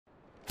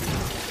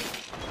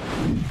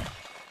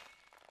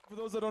For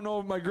those that don't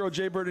know, my girl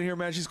Jaybird in here,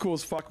 man, she's cool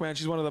as fuck, man.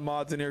 She's one of the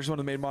mods in here. She's one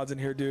of the main mods in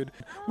here, dude.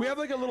 We have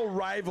like a little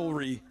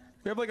rivalry.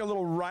 We have like a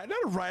little not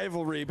a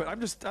rivalry, but I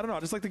don't know.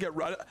 I just like to get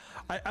rid.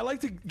 I like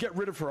to get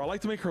rid of her. I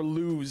like to make her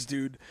lose,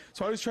 dude.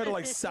 So I always try to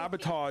like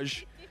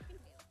sabotage.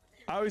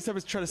 I always have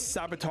to try to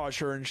sabotage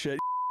her and shit.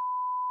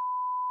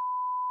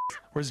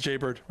 Where's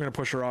Jaybird? We're gonna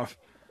push her off.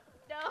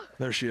 No.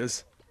 There she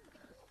is.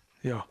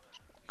 Yo,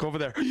 go over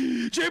there.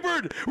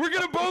 Jaybird, we're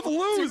gonna both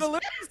lose.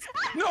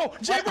 No,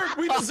 Jaybird,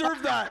 we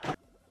deserve that.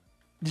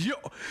 Yo,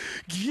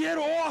 get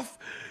off,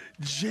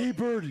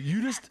 Jaybird.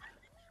 You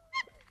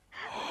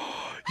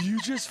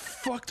just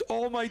fucked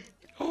all my.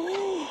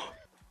 Oh.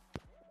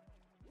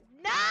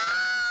 No.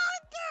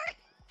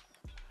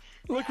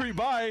 Look,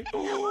 bye.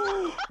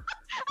 Oh.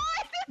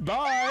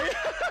 Bye.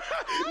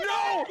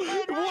 No.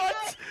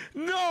 What?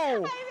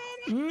 No.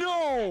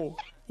 No.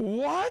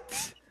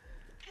 What?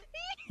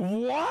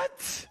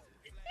 What?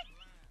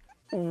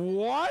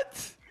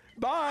 What?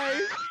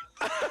 Bye.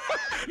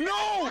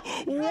 No.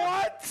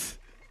 What?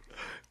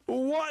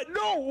 What?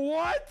 No.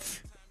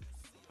 What?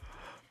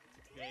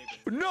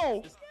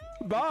 No.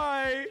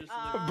 Bye.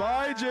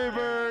 Bye,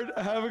 Jaybird.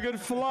 Have a good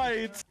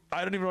flight.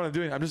 I don't even know what I'm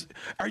doing. I'm just.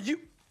 Are you?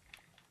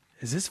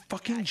 Is this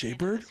fucking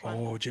Jaybird?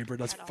 Oh, Jaybird.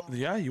 That's.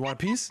 Yeah. You want a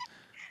piece?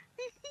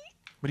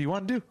 What do you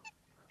want to do?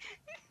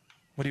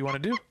 What do you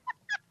want to do?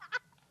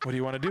 What do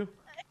you want to do?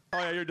 Oh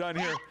yeah, you're done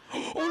here.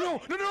 Oh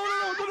no! No! No!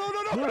 No! No! No!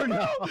 No! No!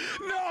 No!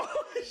 No!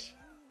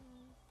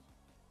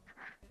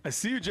 I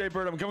see you,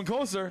 Jaybird. I'm coming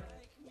closer.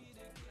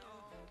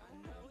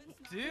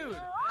 Dude.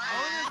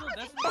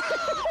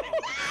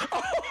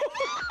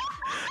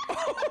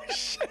 Oh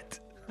shit!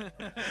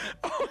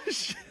 Oh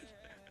shit!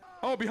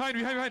 Oh,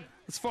 behind!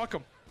 Let's fuck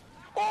him.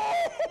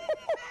 Oh!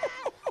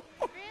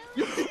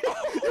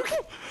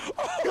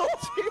 Oh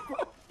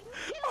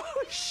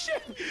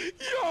shit!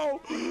 Yo!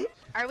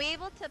 Are we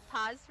able to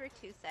pause for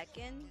 2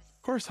 seconds?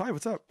 Of course. Hi.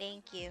 What's up?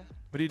 Thank you.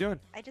 What are you doing?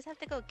 I just have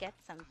to go get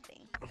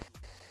something. Let's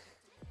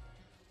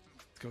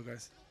go,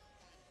 guys.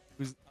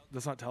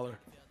 Let's not tell her.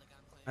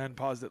 And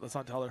paused it. Let's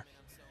not tell her.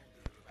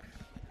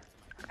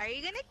 Are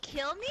you gonna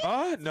kill me?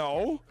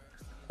 No.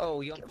 Oh,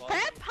 you unpaused?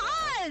 Press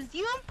pause!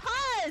 You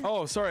unpause!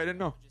 Oh, sorry. I didn't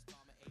know.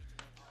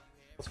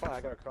 It's fine.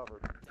 I got it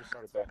covered. Just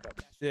started back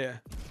up. Yeah.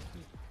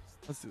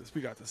 Let's do this.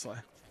 We got this,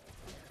 Sly.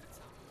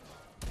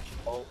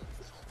 Oh.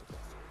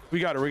 We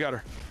got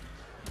her.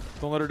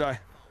 Don't let her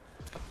die.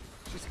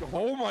 She's going.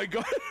 Oh my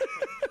god.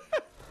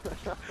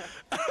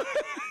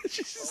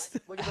 She's just...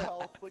 Look at the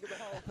health. Look at the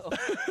health.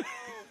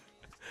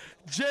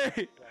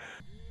 Jay.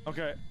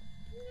 Okay.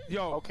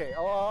 Yo. Okay.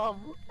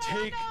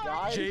 Take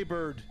guys.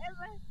 Jaybird.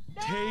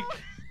 No. Take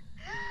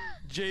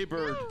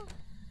Jaybird. No.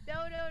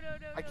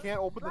 I can't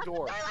open the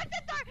door. Lock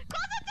the door!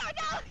 Close the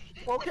door!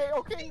 No! Okay.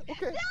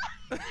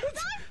 No!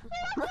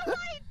 No!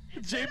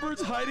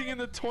 Jaybird's hiding in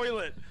the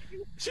toilet.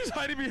 She's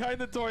hiding behind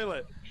the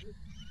toilet.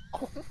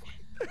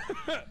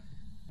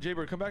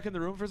 Jaybird, come back in the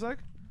room for a sec.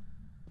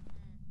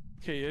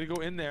 Okay, you gotta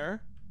go in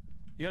there.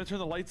 You gotta turn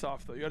the lights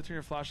off, though. You gotta turn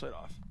your flashlight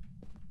off.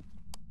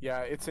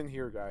 Yeah, it's in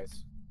here,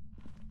 guys.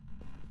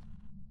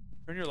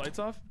 Turn your lights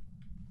off.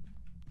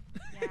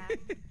 Yeah.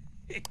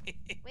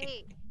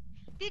 Wait.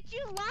 Did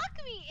you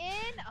lock me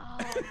in? Oh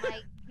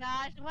my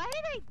gosh. Why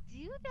did I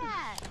do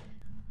that?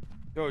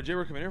 Yo,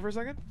 Jaybird, come in here for a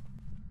second.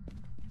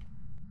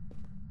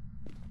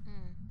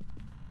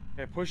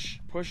 Okay, push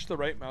the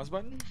right mouse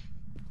button.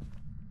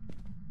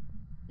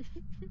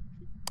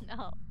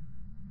 No.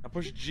 Now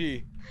push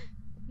G.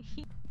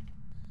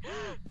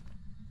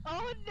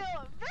 Oh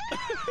no!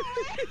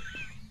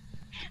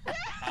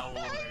 How old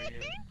are you?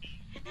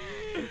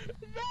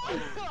 No!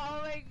 Oh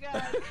my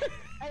god!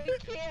 I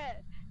can't.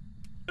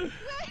 Wait,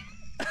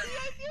 I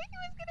knew he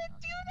was gonna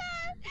do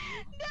that.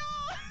 No!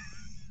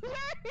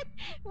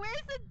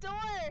 Where's the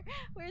door?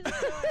 Where's the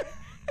door?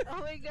 Oh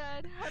my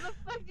god! How the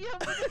fuck do you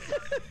open the door?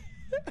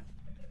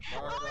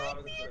 Oh, I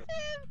see him!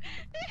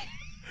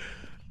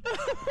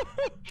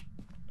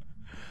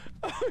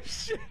 Oh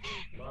shit!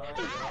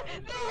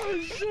 Oh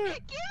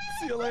shit!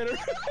 See you later.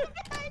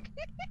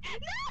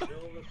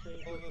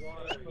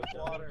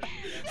 Water.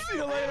 See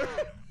you later.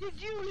 Did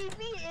you leave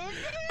me in there?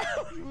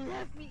 You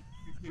left me,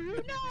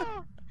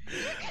 Bruno.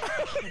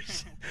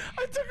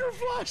 I took her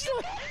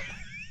flashlight.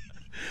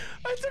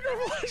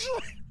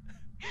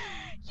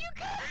 You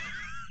got.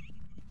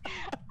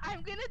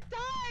 I'm gonna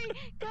die,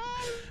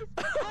 guys.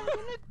 I'm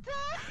gonna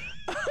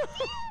die.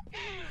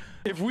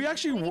 If we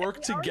actually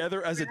work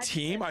together as a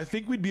team, I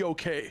think we'd be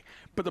okay.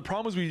 But the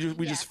problem is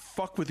we just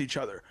fuck with each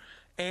other,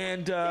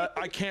 and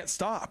I can't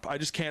stop. I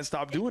just can't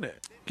stop doing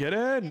it. Get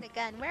in. Get a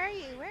gun. Where are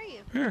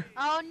you? Here.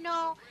 Oh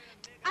no,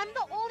 I'm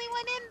the only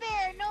one in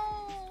there.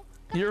 No.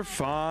 You're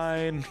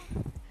fine.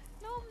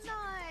 No, I'm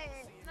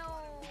not.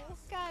 No,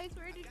 guys,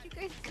 where did you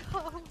guys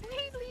go?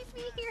 Wait, leave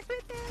me here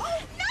with them.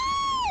 Oh no!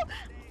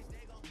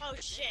 Oh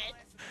shit.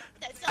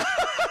 That's not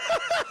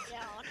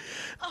down.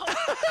 Oh.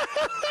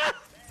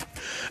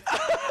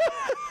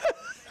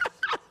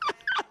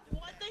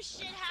 What the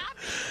shit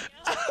happened?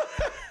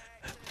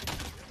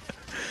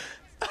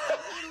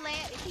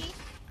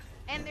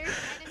 And there's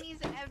enemies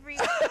everywhere.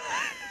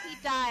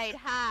 died,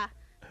 ha!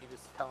 He was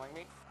telling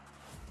me.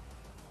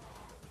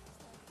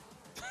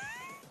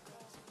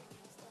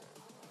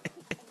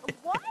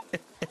 What?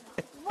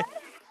 What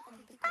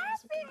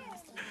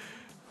happened?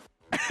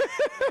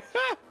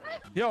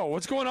 Yo,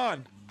 what's going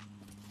on?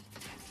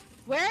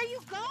 Where are you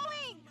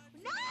going?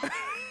 No!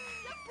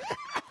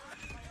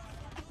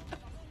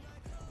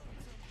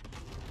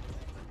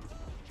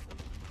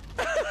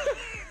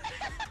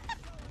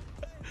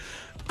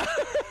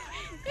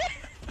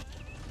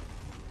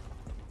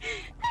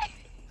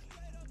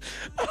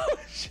 Oh,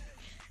 shit.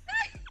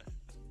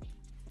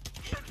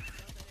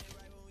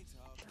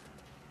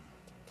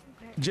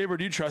 Jaybird,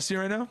 do you trust you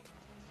right now?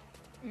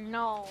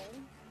 No,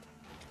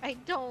 I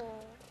don't.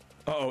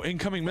 Uh-oh,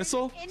 incoming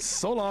missile?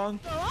 So long.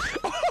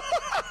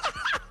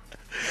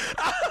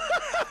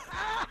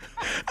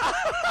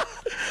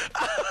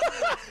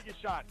 Get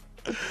shot.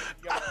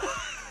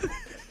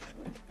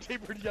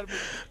 Jaybird, you gotta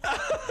move.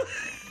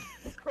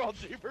 Crawl,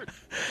 Jaybird.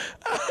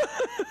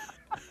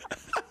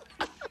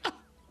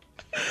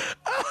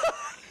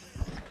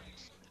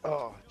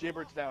 Oh,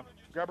 Jaybird's down.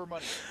 Grab her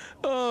money.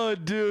 Oh,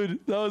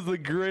 dude, that was the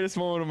greatest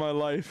moment of my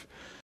life.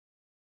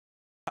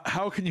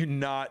 How can you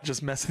not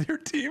just mess with your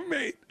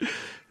teammate?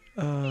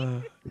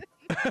 I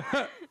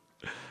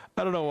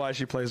don't know why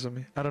she plays with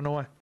me. I don't know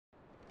why.